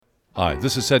Hi,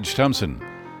 this is Sedge Thompson.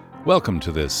 Welcome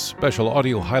to this special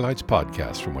audio highlights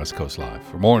podcast from West Coast Live.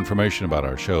 For more information about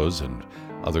our shows and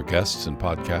other guests and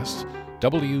podcasts,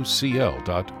 wcl.org.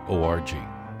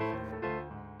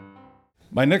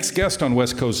 My next guest on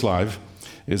West Coast Live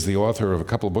is the author of a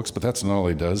couple of books, but that's not all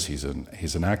he does. He's an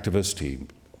activist.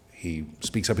 He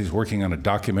speaks up. He's working on a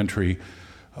documentary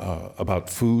about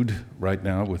food right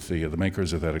now with the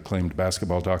makers of that acclaimed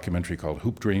basketball documentary called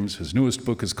Hoop Dreams. His newest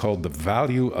book is called The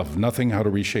Value of Nothing: How to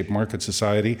Reshape Market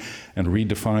Society and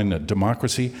Redefine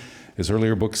Democracy. His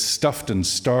earlier book, Stuffed and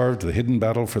Starved: The Hidden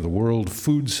Battle for the World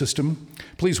Food System.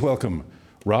 Please welcome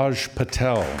Raj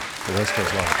Patel to West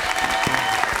Coast Live.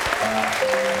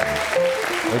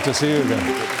 Great to see you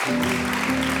again.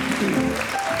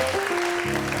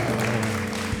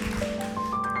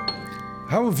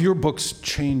 How have your books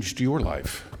changed your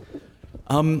life?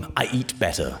 I eat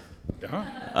better. Yeah.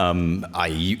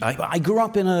 I grew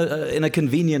up in a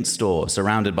convenience store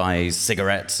surrounded by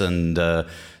cigarettes and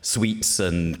sweets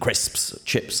and crisps,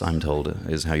 chips, I'm told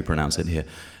is how you pronounce it here.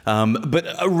 But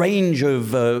a range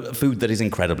of food that is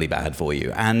incredibly bad for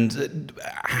you. And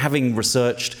having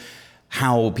researched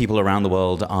how people around the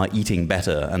world are eating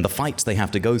better and the fights they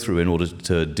have to go through in order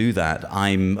to do that,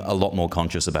 I'm a lot more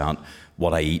conscious about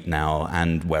what I eat now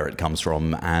and where it comes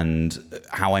from and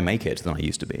how I make it than I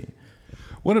used to be.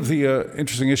 One of the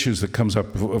interesting issues that comes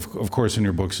up, of course, in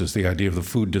your books is the idea of the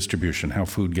food distribution, how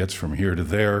food gets from here to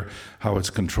there, how it's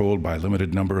controlled by a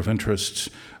limited number of interests,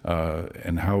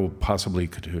 and how possibly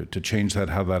to change that,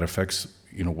 how that affects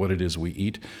what it is we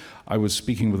eat. I was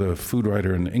speaking with a food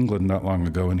writer in England not long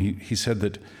ago, and he said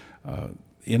that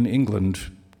in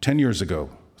England, 10 years ago,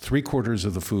 3/4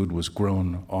 of the food was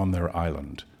grown on their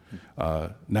island.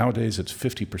 Nowadays, it's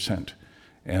 50%.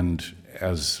 And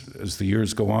as the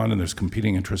years go on and there's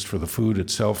competing interest for the food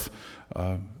itself,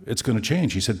 it's going to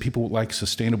change. He said people like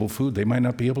sustainable food. They might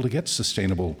not be able to get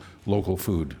sustainable local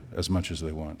food as much as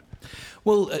they want.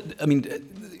 Well,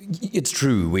 it's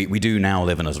true. We do now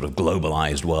live in a sort of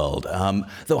globalized world.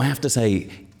 Though I have to say,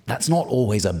 that's not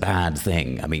always a bad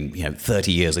thing.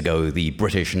 30 years ago, the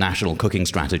British national cooking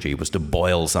strategy was to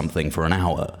boil something for an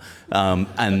hour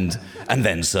and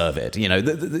then serve it.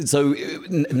 So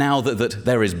now that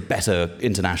there is better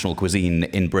international cuisine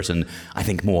in Britain, I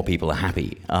think more people are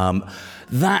happy.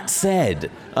 That said,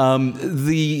 you're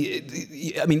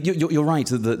right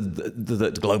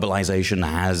that globalization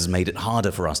has made it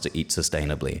harder for us to eat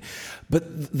sustainably.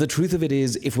 But the truth of it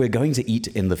is, if we're going to eat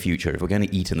in the future, if we're going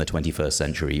to eat in the 21st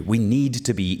century, we need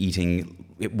to be eating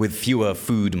with fewer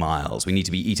food miles. We need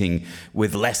to be eating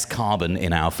with less carbon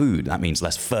in our food. That means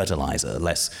less fertilizer,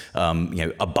 less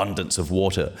abundance of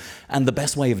water. And the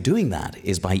best way of doing that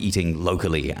is by eating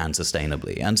locally and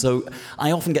sustainably. And so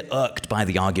I often get irked by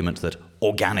the argument that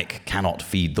organic cannot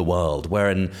feed the world,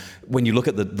 wherein when you look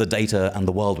at the data and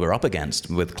the world we're up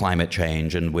against with climate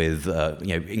change and with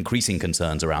increasing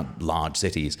concerns around large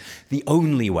cities, the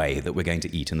only way that we're going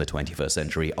to eat in the 21st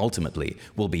century ultimately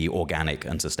will be organic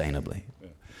and sustainably.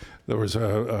 There was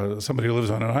somebody who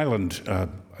lives on an island, I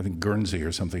think Guernsey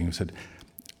or something, who said,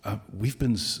 we've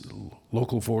been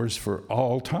locavores for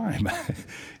all time.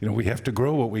 We have to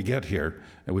grow what we get here,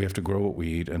 and we have to grow what we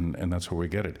eat, and that's where we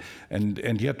get it.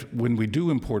 And yet, when we do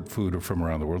import food from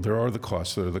around the world, there are the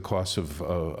costs. There are the costs of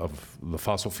the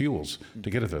fossil fuels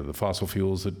to get it there, the fossil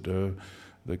fuels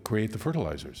that create the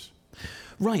fertilizers.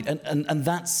 Right, and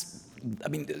that's...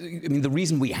 the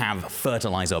reason we have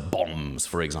fertilizer bombs,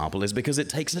 for example, is because it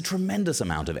takes a tremendous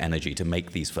amount of energy to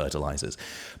make these fertilizers.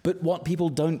 But what people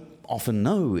don't often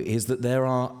know is that there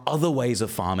are other ways of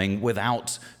farming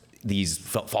without these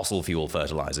fossil fuel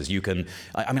fertilizers.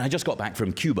 I just got back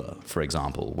from Cuba, for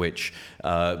example, which,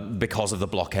 because of the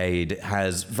blockade,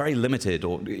 has very limited,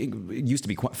 or it used to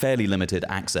be quite fairly limited,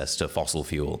 access to fossil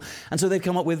fuel. And so they've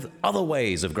come up with other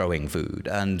ways of growing food.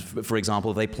 And for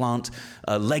example, they plant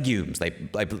legumes, they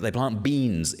plant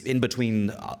beans in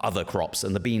between other crops,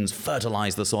 and the beans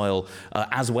fertilize the soil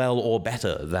as well or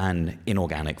better than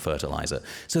inorganic fertilizer.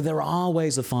 So there are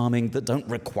ways of farming that don't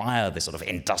require this sort of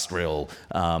industrial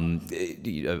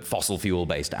fossil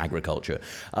fuel-based agriculture.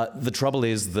 The trouble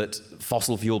is that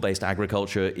fossil fuel-based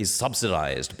agriculture is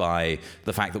subsidized by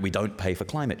the fact that we don't pay for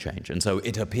climate change. And so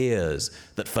it appears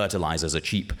that fertilizers are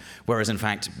cheap, whereas in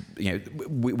fact,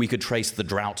 we could trace the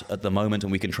drought at the moment,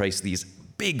 and we can trace these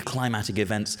big climatic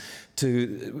events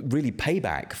to really pay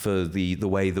back for the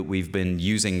way that we've been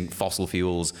using fossil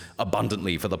fuels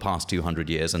abundantly for the past 200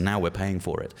 years, and now we're paying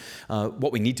for it.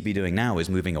 What we need to be doing now is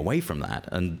moving away from that,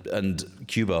 and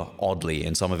Cuba, oddly,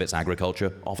 in some of its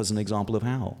agriculture, offers an example of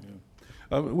how.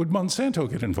 Would Monsanto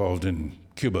get involved in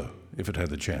Cuba if it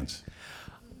had the chance?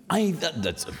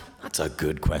 That's a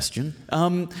good question.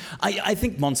 I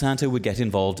think Monsanto would get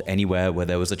involved anywhere where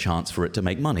there was a chance for it to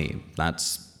make money.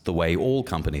 That's the way all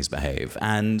companies behave.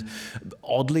 And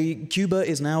oddly, Cuba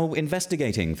is now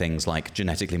investigating things like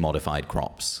genetically modified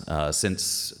crops.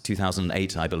 Since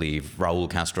 2008, I believe, Raul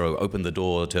Castro opened the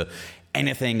door to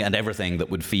anything and everything that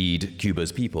would feed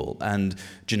Cuba's people. And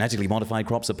genetically modified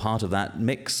crops are part of that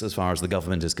mix as far as the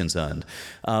government is concerned.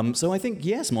 So I think,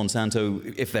 yes,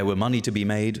 Monsanto, if there were money to be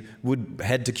made, would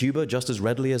head to Cuba just as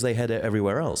readily as they head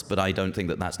everywhere else. But I don't think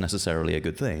that that's necessarily a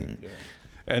good thing. Yeah.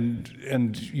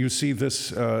 And you see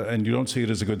this, and you don't see it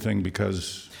as a good thing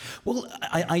because... Well,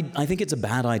 I think it's a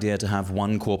bad idea to have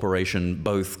one corporation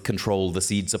both control the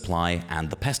seed supply and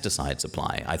the pesticide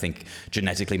supply. I think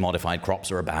genetically modified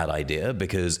crops are a bad idea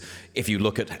because if you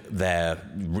look at their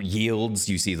yields,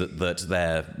 you see that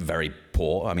they're very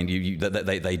poor. I mean,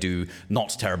 they do not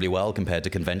terribly well compared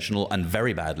to conventional, and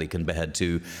very badly compared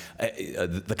to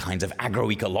the kinds of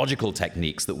agroecological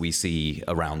techniques that we see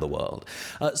around the world.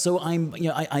 So I'm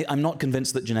not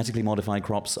convinced that genetically modified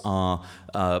crops are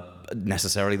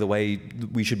necessarily the way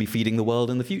we should be feeding the world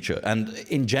in the future. And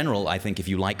in general, I think if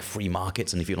you like free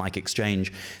markets and if you like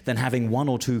exchange, then having one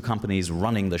or two companies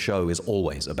running the show is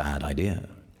always a bad idea.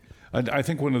 I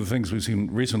think one of the things we've seen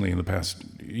recently in the past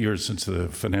years since the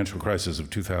financial crisis of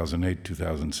 2008,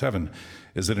 2007,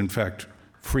 is that in fact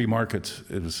free markets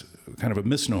is kind of a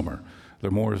misnomer.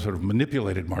 They're more sort of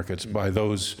manipulated markets by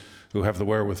those who have the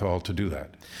wherewithal to do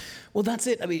that. Well, that's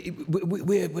it. I mean,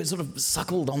 we're sort of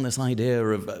suckled on this idea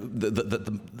of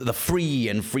the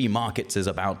free markets is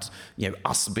about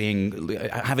us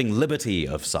having liberty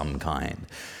of some kind.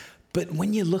 But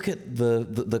when you look at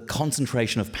the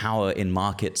concentration of power in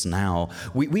markets now,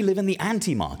 we live in the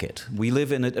anti-market. We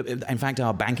live in fact,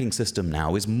 our banking system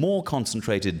now is more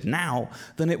concentrated now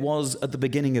than it was at the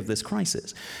beginning of this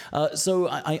crisis. So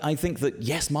I think that,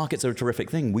 yes, markets are a terrific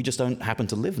thing. We just don't happen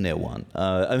to live near one.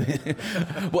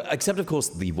 Well, except, of course,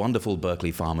 the wonderful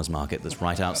Berkeley Farmers Market that's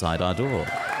right outside our door.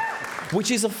 Which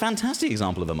is a fantastic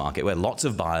example of a market where lots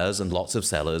of buyers and lots of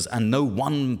sellers, and no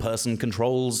one person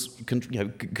controls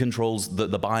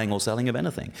the buying or selling of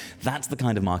anything. That's the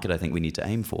kind of market I think we need to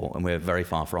aim for, and we're very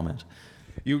far from it.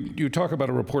 You talk about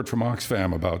a report from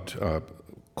Oxfam about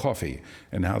coffee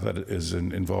and how that is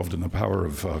involved in the power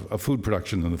of food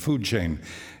production and the food chain,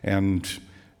 and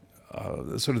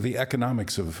sort of the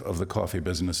economics of the coffee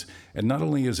business. And not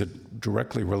only is it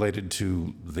directly related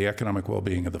to the economic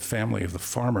well-being of the family of the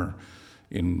farmer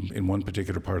in one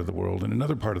particular part of the world. In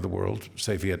another part of the world,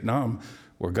 say Vietnam,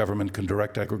 where government can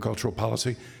direct agricultural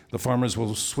policy, the farmers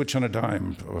will switch on a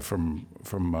dime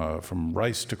from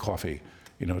rice to coffee,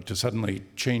 to suddenly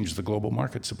change the global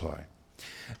market supply.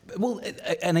 Well,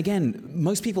 and again,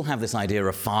 most people have this idea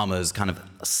of farmers kind of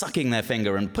sucking their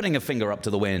finger and putting a finger up to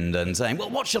the wind and saying, well,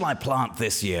 what shall I plant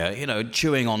this year?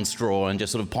 Chewing on straw and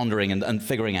just sort of pondering and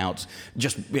figuring out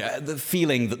just the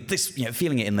feeling that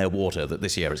feeling it in their water that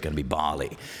this year is going to be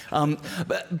barley.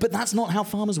 But that's not how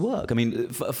farmers work. I mean,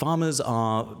 farmers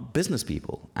are business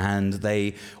people, and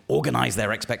they organize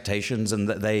their expectations, and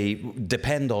they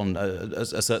depend on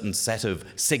a certain set of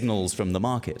signals from the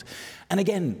market. And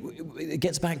again, it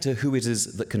gets back to who it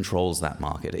is that controls that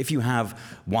market. If you have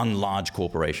one large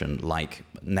corporation like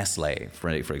Nestle, for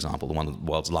example, one of the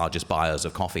world's largest buyers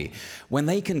of coffee, when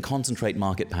they can concentrate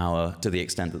market power to the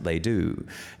extent that they do,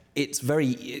 it's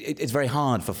very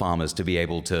hard for farmers to be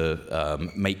able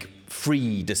to make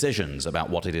free decisions about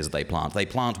what it is they plant. They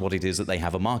plant what it is that they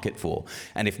have a market for.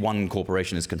 And if one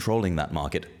corporation is controlling that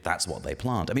market, that's what they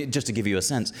plant. I mean, just to give you a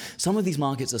sense, some of these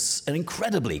markets are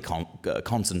incredibly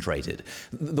concentrated.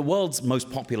 The world's most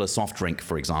popular soft drink,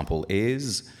 for example,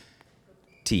 is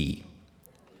tea.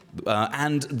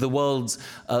 And the world's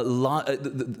the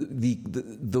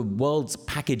world's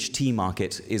packaged tea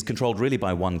market is controlled really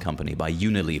by one company, by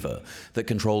Unilever, that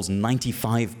controls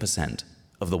 95%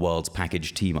 of the world's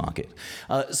packaged tea market.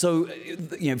 So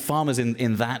farmers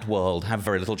in that world have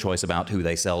very little choice about who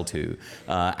they sell to.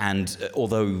 And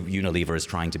although Unilever is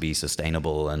trying to be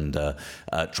sustainable and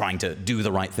trying to do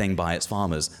the right thing by its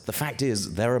farmers, the fact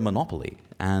is they're a monopoly,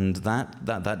 and that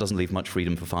doesn't leave much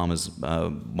freedom for farmers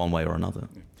one way or another.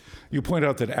 You point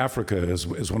out that Africa is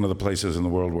one of the places in the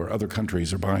world where other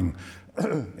countries are buying,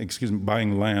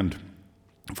 buying land.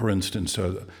 For instance,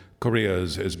 Korea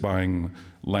is buying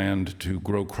land to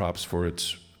grow crops for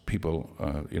its people,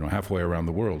 halfway around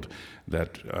the world.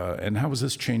 And how is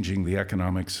this changing the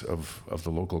economics of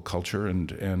the local culture?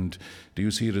 And do you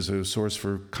see it as a source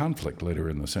for conflict later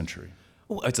in the century?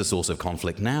 Well, it's a source of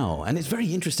conflict now, and it's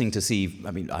very interesting to see.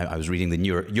 I mean, I was reading the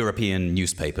European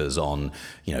newspapers on,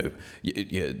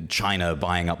 China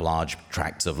buying up large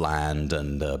tracts of land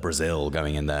and Brazil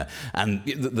going in there, and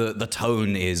the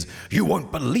tone is, "You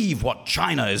won't believe what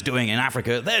China is doing in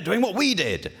Africa. They're doing what we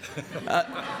did,"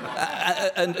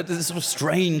 and this sort of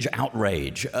strange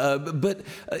outrage. But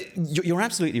you're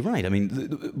absolutely right. I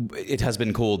mean, it has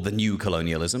been called the new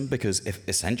colonialism because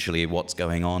essentially what's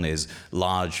going on is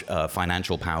large financial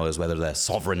powers, whether they're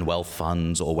sovereign wealth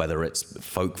funds or whether it's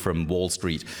folk from Wall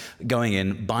Street, going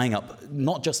in, buying up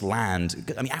not just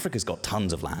land. I mean, Africa's got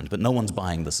tons of land, but no one's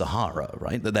buying the Sahara,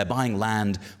 right? They're buying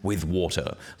land with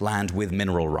water, land with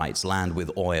mineral rights, land with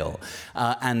oil,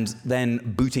 and then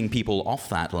booting people off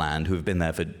that land who have been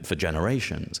there for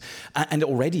generations. And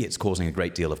already it's causing a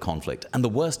great deal of conflict. And the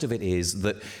worst of it is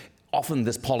that often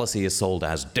this policy is sold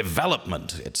as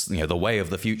development. It's the way of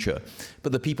the future.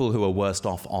 But the people who are worst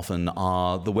off often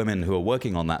are the women who are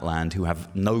working on that land who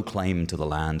have no claim to the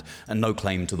land and no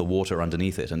claim to the water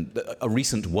underneath it. And a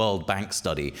recent World Bank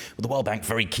study, with the World Bank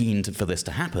very keen for this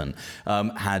to happen,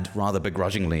 had rather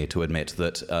begrudgingly to admit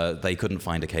that they couldn't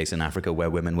find a case in Africa where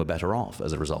women were better off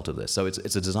as a result of this. So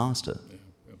it's a disaster.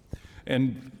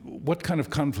 And what kind of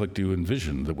conflict do you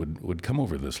envision that would come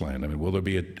over this land? I mean, will there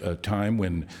be a time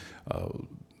when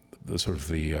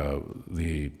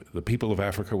the people of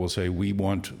Africa will say, we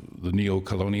want the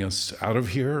neo-colonialists out of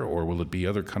here, or will it be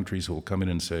other countries who will come in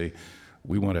and say,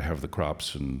 we want to have the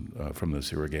crops from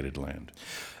this irrigated land?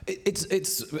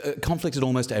 It's conflict at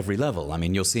almost every level. I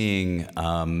mean, you're seeing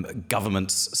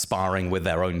governments sparring with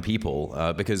their own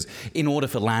people because in order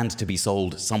for land to be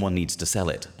sold, someone needs to sell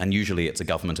it. And usually it's a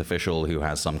government official who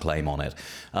has some claim on it.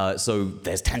 So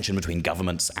there's tension between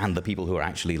governments and the people who are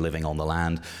actually living on the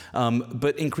land.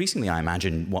 But increasingly, I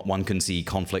imagine one can see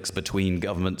conflicts between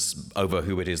governments over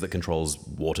who it is that controls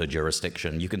water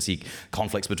jurisdiction. You can see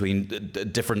conflicts between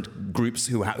different groups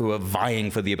who are vying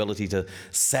for the ability to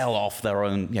sell off their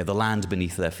own the land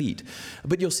beneath their feet.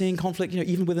 But you're seeing conflict,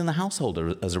 even within the household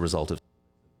as a result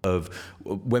of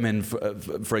women,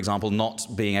 for example, not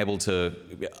being able to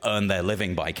earn their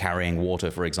living by carrying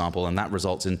water, for example, and that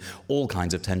results in all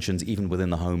kinds of tensions even within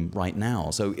the home right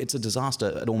now. So it's a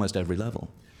disaster at almost every level.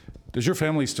 Does your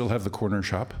family still have the corner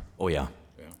shop? Oh, yeah.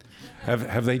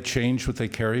 Have they changed what they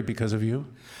carry because of you?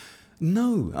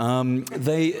 No.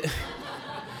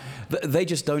 They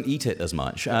just don't eat it as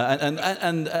much, and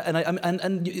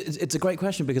it's a great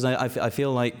question because I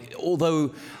feel like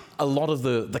although a lot of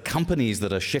the companies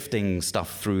that are shifting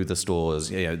stuff through the stores,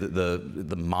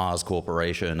 the Mars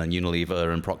Corporation and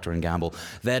Unilever and Procter and Gamble,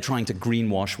 they're trying to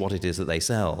greenwash what it is that they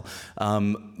sell.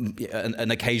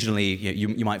 And occasionally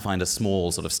you might find a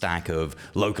small sort of stack of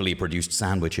locally produced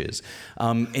sandwiches.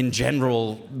 In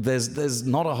general, there's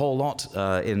not a whole lot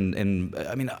I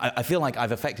mean, I feel like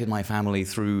I've affected my family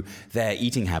through their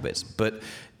eating habits, but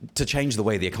to change the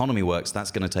way the economy works, that's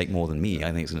going to take more than me.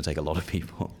 I think it's going to take a lot of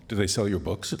people. Do they sell your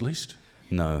books, at least?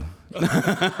 No.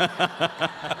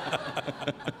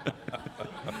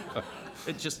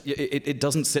 It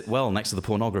doesn't sit well next to the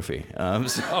pornography.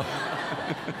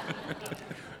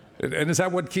 And is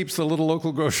that what keeps the little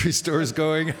local grocery stores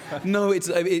going? No, I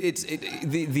don't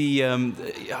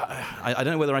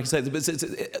know whether I can say this,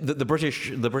 but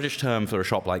the British term for a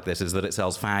shop like this is that it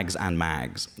sells fags and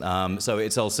mags. So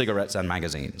it sells cigarettes and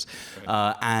magazines,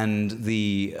 that's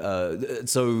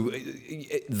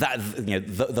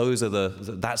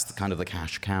kind of the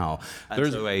cash cow.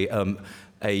 And so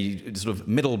a sort of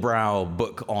middle-brow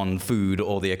book on food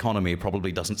or the economy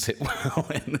probably doesn't sit well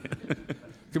in it.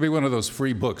 Could be one of those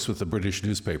free books with the British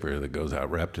newspaper that goes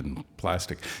out wrapped in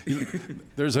plastic.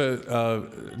 There's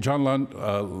John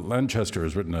Lanchester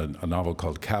has written a novel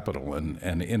called Capital, and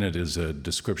in it is a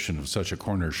description of such a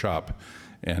corner shop.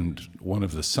 And one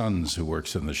of the sons who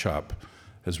works in the shop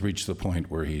has reached the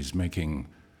point where he's making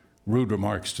rude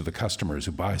remarks to the customers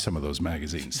who buy some of those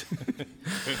magazines.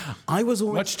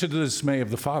 Much to the dismay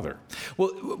of the father. Well,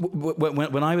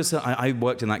 when I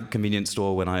worked in that convenience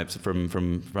store when I was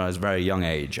from I was a very young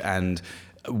age, and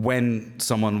when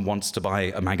someone wants to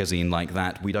buy a magazine like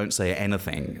that, we don't say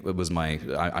anything.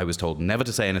 I was told never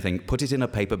to say anything. Put it in a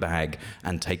paper bag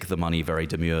and take the money very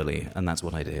demurely, and that's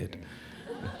what I did.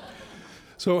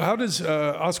 So how does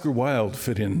Oscar Wilde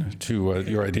fit into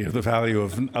your idea of the value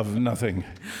of nothing?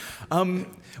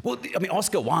 Well, I mean,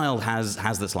 Oscar Wilde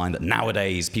has this line that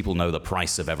nowadays people know the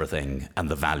price of everything and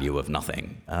the value of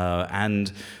nothing.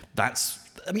 And that's,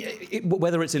 I mean,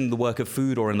 whether it's in the work of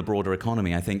food or in the broader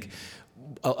economy, I think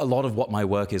a lot of what my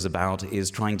work is about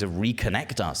is trying to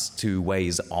reconnect us to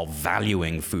ways of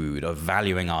valuing food, of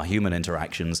valuing our human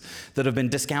interactions that have been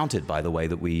discounted by the way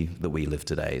that we live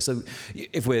today. So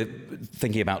if we're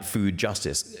thinking about food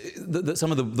justice,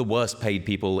 some of the worst paid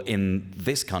people in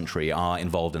this country are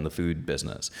involved in the food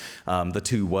business. The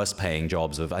two worst paying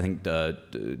jobs of, I think,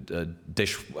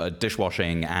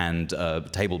 dishwashing and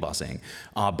table bussing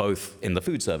are both in the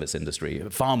food service industry.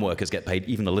 Farm workers get paid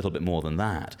even a little bit more than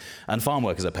that. And farm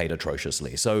workers are paid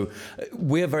atrociously. So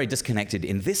we're very disconnected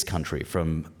in this country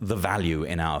from the value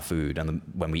in our food and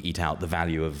when we eat out, the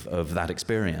value of that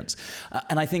experience.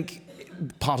 And I think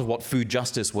part of what food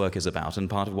justice work is about and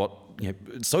part of what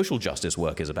social justice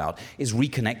work is about is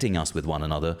reconnecting us with one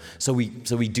another so we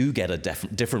do get a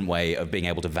different way of being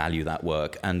able to value that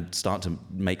work and start to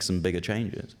make some bigger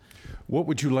changes. What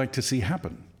would you like to see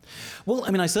happen? Well,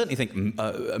 I mean, I certainly think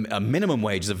a minimum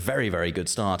wage is a very, very good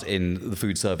start in the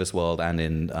food service world and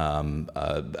in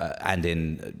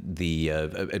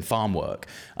farm work.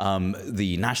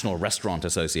 The National Restaurant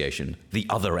Association, the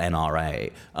other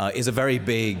NRA, is a very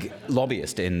big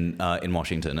lobbyist in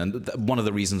Washington, and one of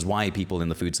the reasons why people in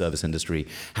the food service industry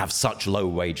have such low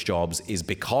wage jobs is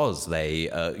because the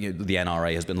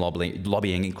NRA has been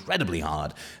lobbying incredibly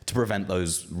hard to prevent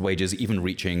those wages even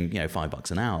reaching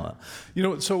 $5 an hour.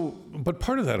 But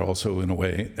part of that also, in a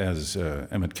way, as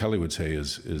Emmett Kelly would say,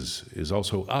 is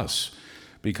also us,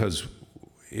 because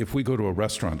if we go to a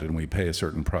restaurant and we pay a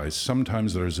certain price,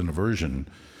 sometimes there's an aversion,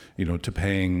 to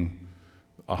paying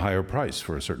a higher price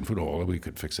for a certain food. Oh, we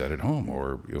could fix that at home,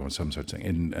 or some such thing.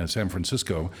 In San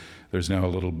Francisco, there's now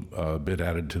a little bit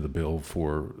added to the bill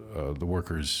for the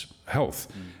workers'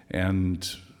 health,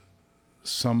 and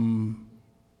some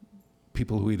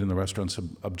people who eat in the restaurants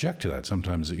object to that.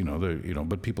 Sometimes,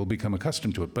 but people become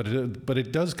accustomed to it. But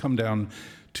it does come down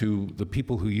to the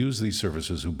people who use these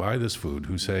services, who buy this food,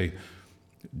 who say,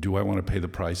 do I want to pay the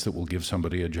price that will give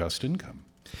somebody a just income?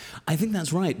 I think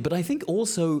that's right, but I think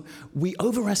also we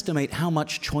overestimate how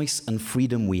much choice and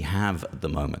freedom we have at the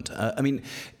moment. I mean,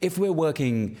 if we're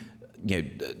working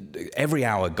every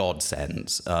hour God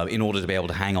sends in order to be able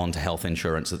to hang on to health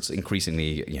insurance that's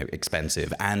increasingly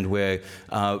expensive, and we're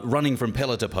running from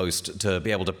pillar to post to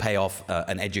be able to pay off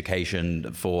an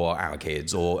education for our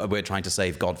kids, or we're trying to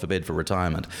save, God forbid, for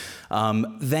retirement,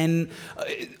 then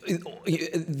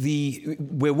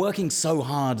we're working so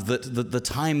hard that the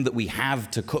time that we have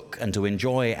to cook and to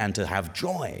enjoy and to have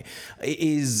joy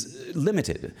is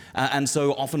limited. And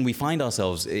so often we find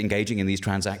ourselves engaging in these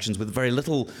transactions with very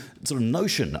little sort of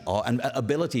notion and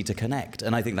ability to connect.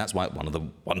 And I think that's why one of the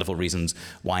wonderful reasons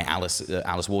why Alice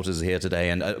Waters is here today,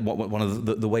 and one of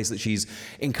the ways that she's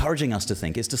encouraging us to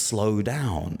think is to slow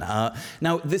down.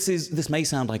 Now, this may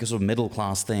sound like a sort of middle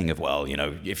class thing of, well,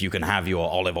 if you can have your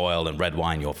olive oil and red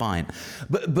wine, you're fine.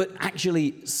 But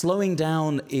actually, slowing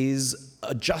down is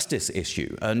a justice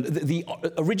issue. And the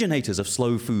originators of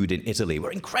slow food in Italy were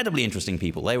incredibly interesting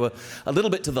people. They were a little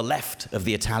bit to the left of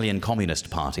the Italian Communist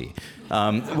Party.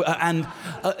 And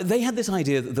they had this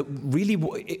idea that really,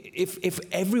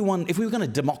 if we were going to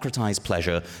democratize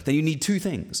pleasure, then you need two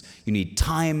things. You need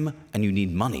time and you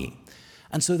need money.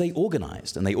 And so they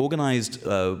organized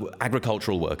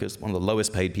agricultural workers, one of the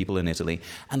lowest paid people in Italy,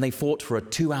 and they fought for a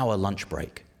 2-hour lunch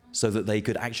break, so that they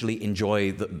could actually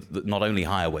enjoy not only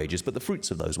higher wages, but the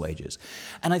fruits of those wages.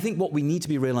 And I think what we need to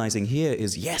be realizing here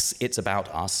is, yes, it's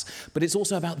about us, but it's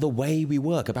also about the way we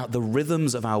work, about the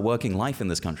rhythms of our working life in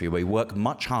this country, where we work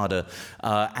much harder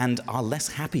and are less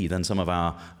happy than some of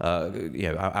our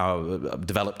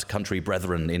developed country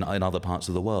brethren in other parts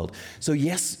of the world. So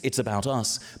yes, it's about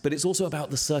us, but it's also about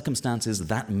the circumstances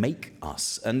that make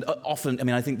us. And often,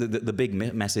 I think that the big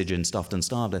message in Stuffed and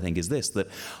Starved, I think, is this, that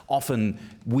often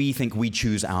we think we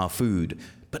choose our food,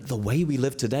 but the way we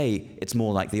live today, it's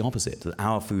more like the opposite, that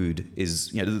our food is,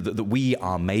 that we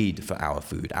are made for our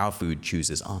food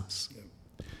chooses us.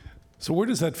 So where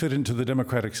does that fit into the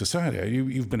democratic society?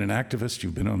 You've been an activist,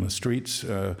 you've been on the streets.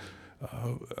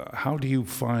 How do you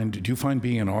find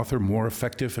being an author more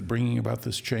effective at bringing about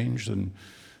this change than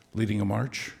leading a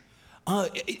march?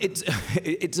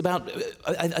 It's about,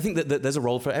 I think that there's a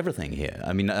role for everything here.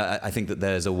 I think that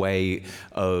there's a way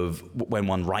of, when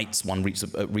one writes, one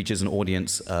reaches an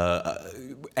audience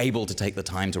able to take the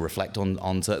time to reflect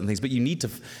on certain things, but you need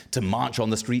to march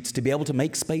on the streets to be able to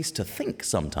make space to think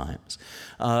sometimes.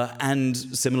 And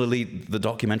similarly, the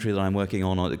documentary that I'm working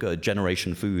on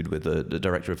Generation Food with the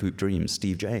director of Hoop Dreams,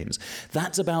 Steve James,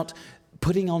 that's about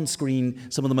putting on screen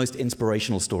some of the most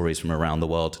inspirational stories from around the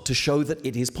world to show that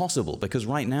it is possible. Because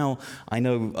right now, I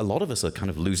know a lot of us are kind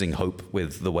of losing hope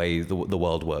with the way the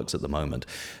world works at the moment.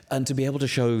 And to be able to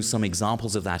show some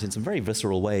examples of that in some very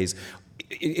visceral ways,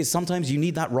 is sometimes you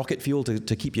need that rocket fuel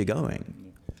to keep you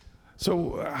going.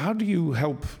 So how do you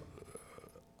help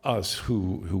us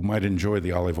who might enjoy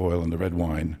the olive oil and the red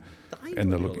wine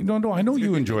and the look? No, I know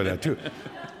you enjoy that too.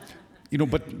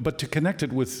 But to connect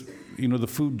it with the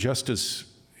food justice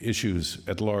issues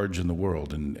at large in the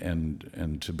world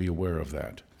and to be aware of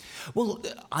that. Well,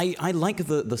 I like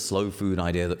the slow food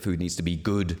idea that food needs to be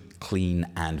good, clean,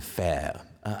 and fair.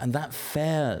 And that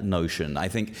fair notion, I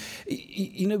think,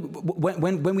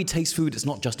 when we taste food, it's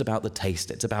not just about the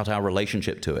taste, it's about our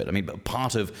relationship to it. I mean,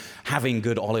 part of having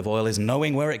good olive oil is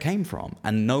knowing where it came from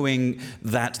and knowing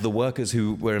that the workers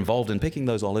who were involved in picking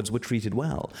those olives were treated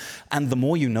well. And the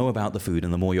more you know about the food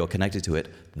and the more you're connected to it,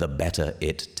 the better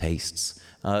it tastes.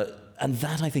 And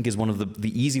that, I think, is one of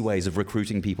the easy ways of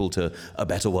recruiting people to a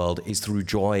better world is through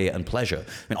joy and pleasure.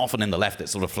 I mean, often in the left,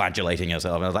 it's sort of flagellating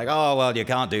yourself. And it's like, oh, well, you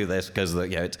can't do this because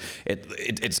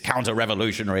it's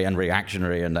counter-revolutionary and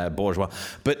reactionary and bourgeois.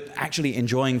 But actually,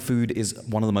 enjoying food is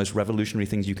one of the most revolutionary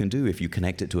things you can do if you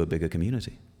connect it to a bigger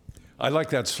community. I like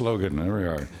that slogan. There we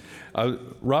are.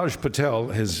 Raj Patel,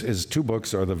 his two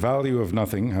books are The Value of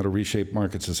Nothing, How to Reshape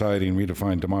Market Society and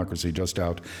Redefine Democracy, just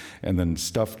out, and then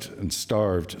Stuffed,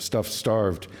 Starved,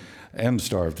 and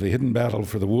Starved, The Hidden Battle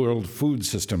for the World Food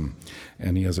System.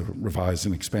 And he has a revised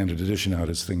and expanded edition out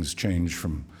as things change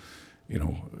from,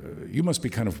 you must be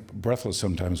kind of breathless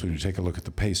sometimes when you take a look at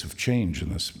the pace of change in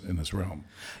this realm.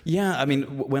 Yeah, I mean,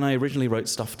 when I originally wrote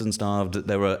Stuffed and Starved,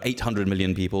 there were 800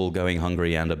 million people going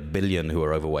hungry and 1 billion who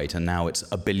are overweight, and now it's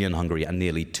 1 billion hungry and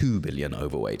nearly 2 billion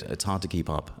overweight. It's hard to keep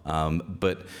up,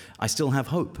 but I still have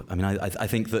hope. I mean, I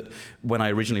think that when I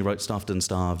originally wrote Stuffed and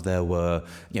Starved, there were,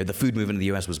 the food movement in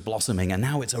the US was blossoming, and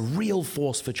now it's a real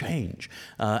force for change.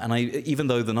 And even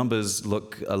though the numbers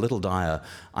look a little dire,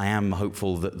 I am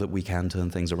hopeful that we can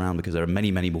turn things around because there are many,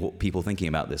 many more people thinking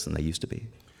about this than there used to be.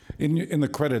 In the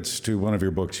credits to one of your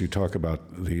books, you talk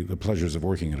about the pleasures of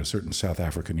working at a certain South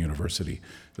African university.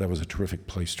 That was a terrific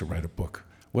place to write a book.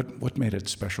 What made it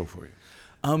special for you?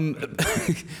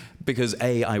 Because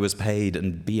A, I was paid,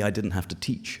 and B, I didn't have to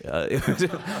teach. But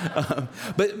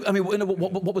I mean,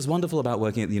 what was wonderful about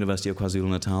working at the University of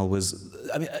KwaZulu-Natal was,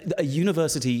 I mean, a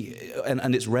university,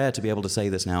 and it's rare to be able to say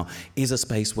this now, is a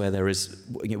space where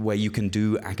where you can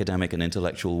do academic and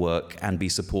intellectual work and be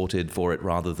supported for it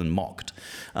rather than mocked.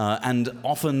 And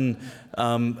often,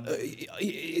 the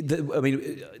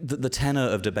tenor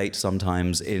of debate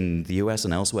sometimes in the US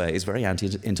and elsewhere is very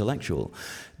anti-intellectual.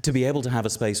 To be able to have a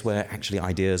space where actually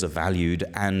ideas are valued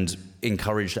and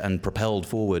encouraged and propelled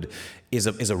forward is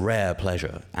a rare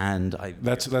pleasure. And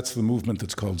that's the movement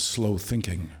that's called slow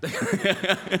thinking.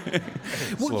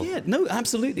 Well, yeah, no,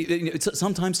 absolutely.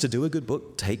 Sometimes to do a good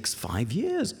book takes 5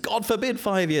 years. God forbid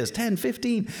 5 years, 10,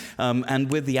 15.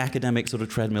 And with the academic sort of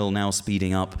treadmill now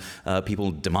speeding up, people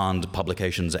demand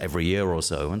publications every year or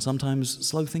so, and sometimes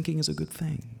slow thinking is a good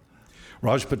thing.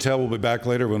 Raj Patel will be back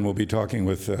later when we'll be talking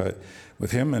with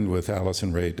him and with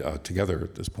Alison Ray together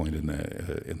at this point in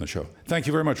the show. Thank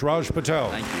you very much, Raj Patel.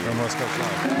 Thank you. From West Coast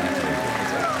Live.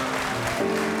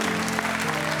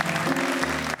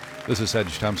 This is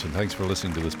Sedge Thompson. Thanks for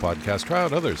listening to this podcast. Try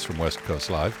out others from West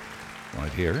Coast Live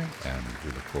right here, and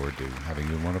we look forward to having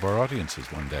you in one of our audiences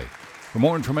one day. For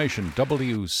more information,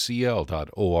 WCL.org.